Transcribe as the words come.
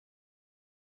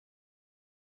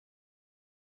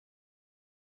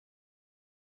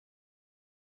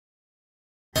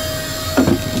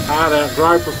hard out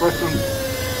groper fishing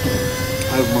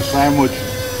over my sandwich.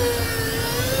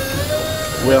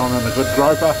 Wheeling in a good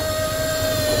groper.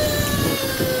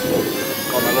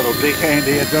 Got my little deckhand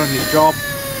here doing his job.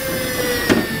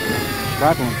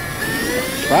 Struggling.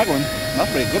 Struggling?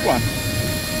 Must be a good one.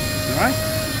 Alright?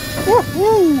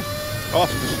 Woo-hoo! Oh,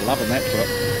 just loving that trip.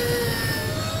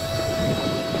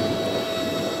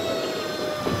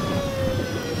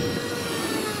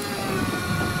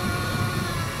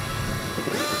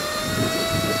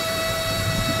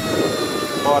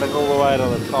 Fighting all the way to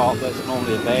the top, that's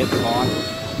normally a bad sign.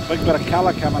 Big bit of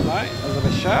colour coming though. Is it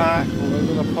a shark or is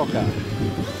it a puka?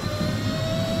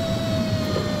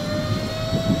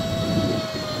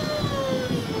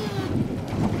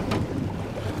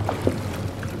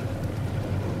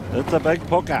 It's a big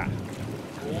puka.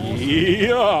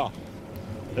 Yeah!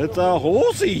 It's a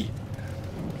horsey!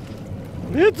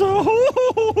 It's a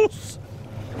horse!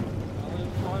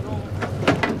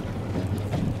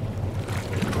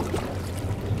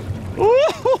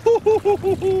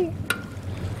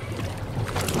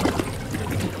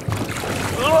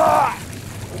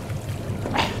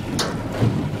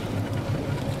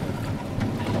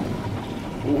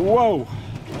 Whoa!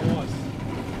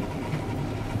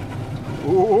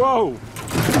 Whoa!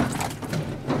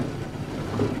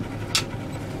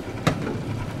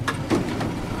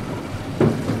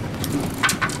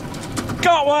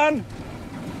 Got one!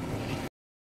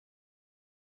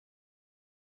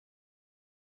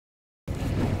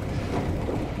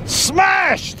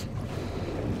 Smashed!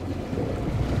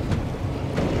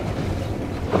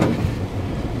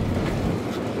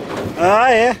 Oh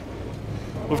yeah,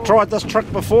 we've tried this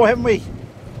trick before, haven't we?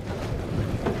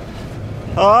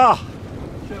 Ah!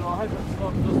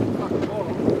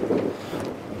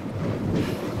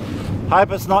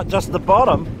 Hope it's not just the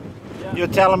bottom. Yeah. You're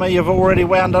telling me you've already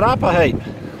wound it up a heap. I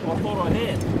thought I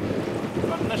had,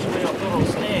 but initially I thought I was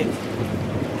snagged.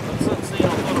 But since then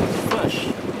I thought it was a fish.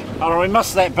 Oh, we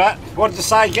missed that bit. What did you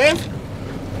say, Gav?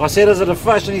 I said, is it a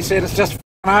fish? And he said, it's just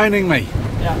owning me.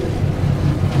 Yeah.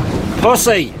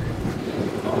 Pussy.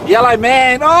 Yellow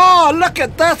man. Oh, look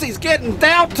at this. He's getting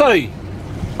down to.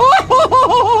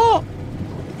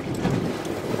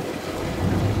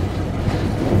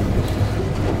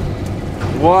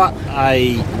 What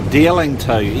a dealing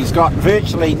to. He's got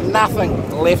virtually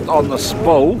nothing left on the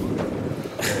spool.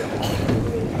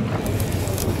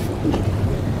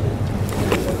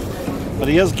 But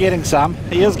he is getting some.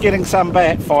 He is getting some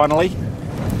back finally.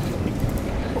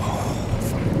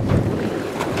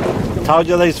 Told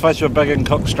you these fish were big and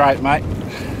cooked straight, mate.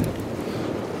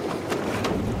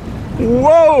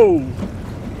 Whoa!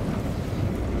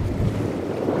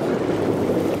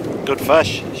 Good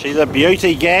fish. She's a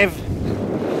beauty, Gav.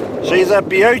 She's a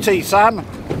beauty, son.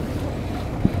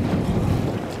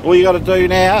 All you got to do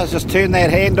now is just turn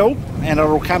that handle and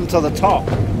it'll come to the top.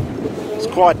 It's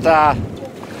quite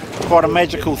a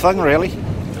magical thing, really.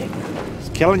 It's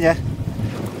killing you.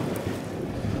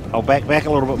 I'll back a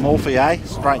little bit more for you, eh?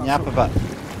 Straighten you up a bit.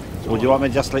 Or do you want me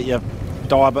to just let you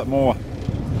die a bit more?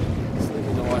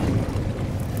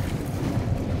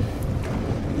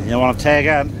 You want to tag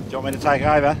in? Do you want me to take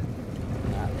over?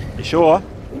 You sure? Do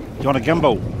you want a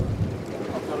gimbal?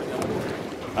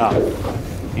 Oh,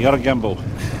 you got a gimbal.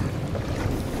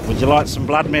 Would you like some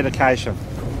blood medication?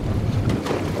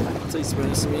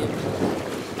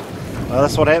 Well,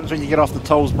 that's what happens when you get off the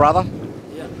tools, brother.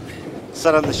 Yeah.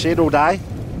 Sit in the shed all day.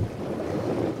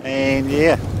 And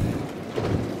yeah.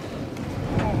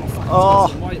 Oh.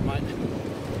 Weight, mate.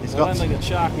 He's got. I don't think it's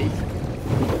sharky.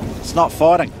 It's not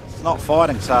fighting. It's not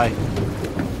fighting, so I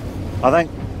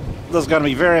think this is going to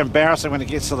be very embarrassing when it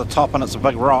gets to the top and it's a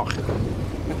big rock.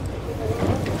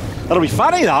 It'll be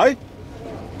funny though.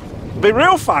 It'll be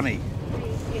real funny.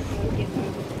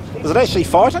 Is it actually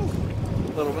fighting?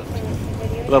 A little bit.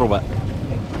 A little bit.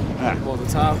 Yeah. By the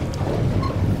tail.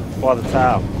 By the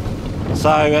tail.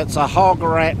 So it's a hog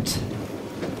wrapped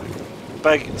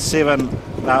big 7,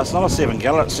 no it's not a 7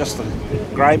 giller, it's just a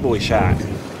grey boy shark,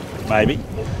 maybe.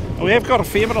 We have got a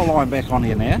fair bit of line back on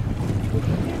here now.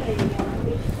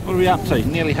 What are we up to?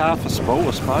 Nearly half a spool,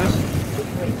 I suppose.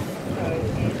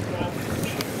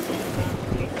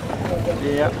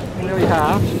 Yeah, nearly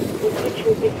half.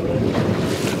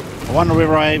 I wonder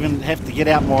whether I even have to get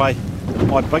out my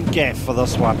big gaff for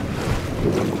this one.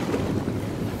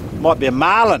 Might be a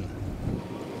marlin.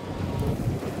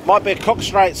 Might be a cook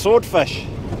straight swordfish.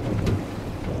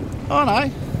 Oh no.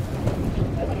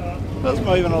 It's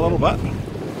moving a little bit.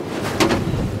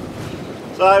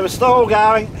 So we're still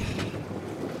going.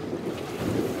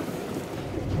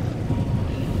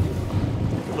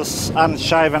 This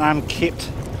unshaven,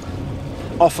 unkept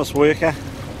office worker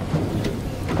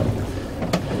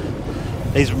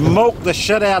He's milked the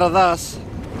shit out of this.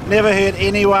 Never heard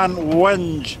anyone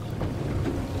whinge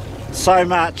so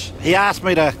much. He asked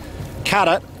me to cut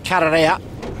it out.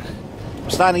 I'm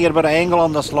starting to get a bit of angle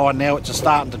on this line now, which is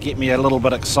starting to get me a little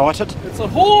bit excited. It's a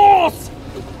horse!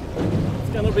 It's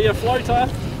going to be a floater.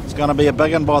 It's going to be a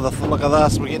big one by the look of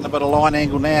this. We're getting a bit of line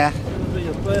angle now. It's going to be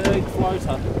a big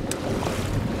floater.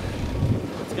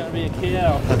 It's going to be a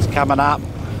cow. It's coming up.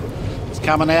 It's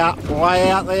coming out, way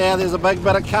out there. There's a big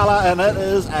bit of colour, and it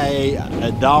is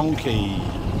a donkey.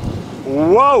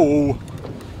 Whoa!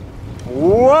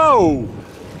 Whoa!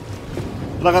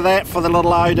 Look at that for the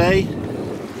little OD.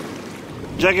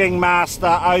 Jigging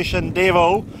Master Ocean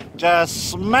Devil just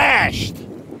smashed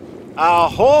a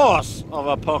horse of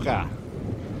a Puka.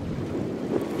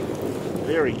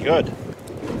 Very good.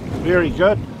 Very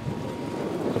good.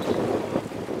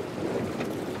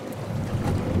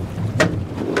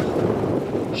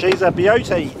 She's a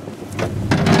beauty.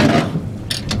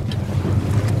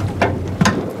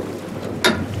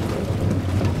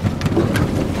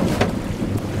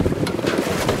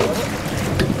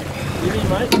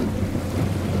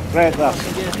 Grab this.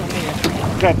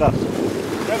 Grab this.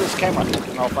 Grab this camera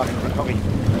and I'll fucking copy.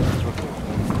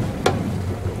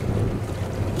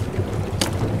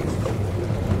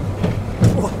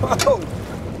 Whoa!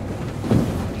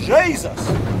 Jesus!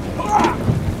 Ah!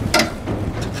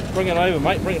 Bring it over,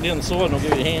 mate. Bring it down the side and I'll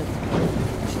give you a hand.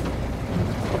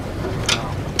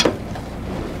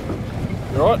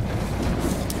 You alright?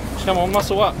 Come on,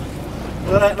 muscle up.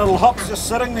 Look at that little hop's just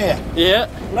sitting there. Yeah.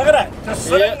 Look at it, just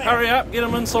sitting there. Hurry up, get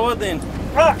him inside then.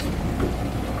 Look.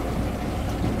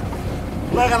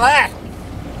 Look at that.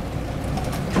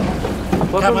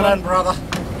 Coming in, brother.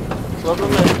 Slip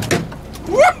him in.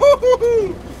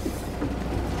 Woohoo!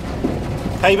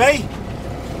 PB?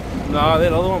 No,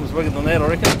 that other one was bigger than that, I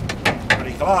reckon.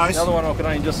 Pretty close. The other one I could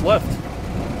only just lift.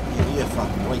 Yeah, you're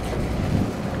fucking weak.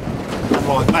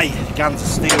 Unlike me, guns of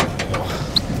steel.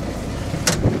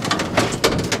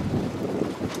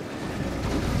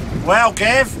 Well,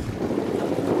 Gav,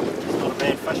 it's not a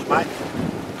bad fish, mate.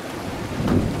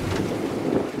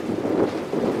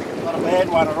 Not a bad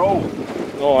one at all.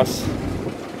 Nice.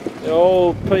 The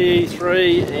old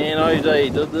PE3 and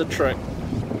OD did the trick.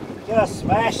 Just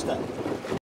smashed it.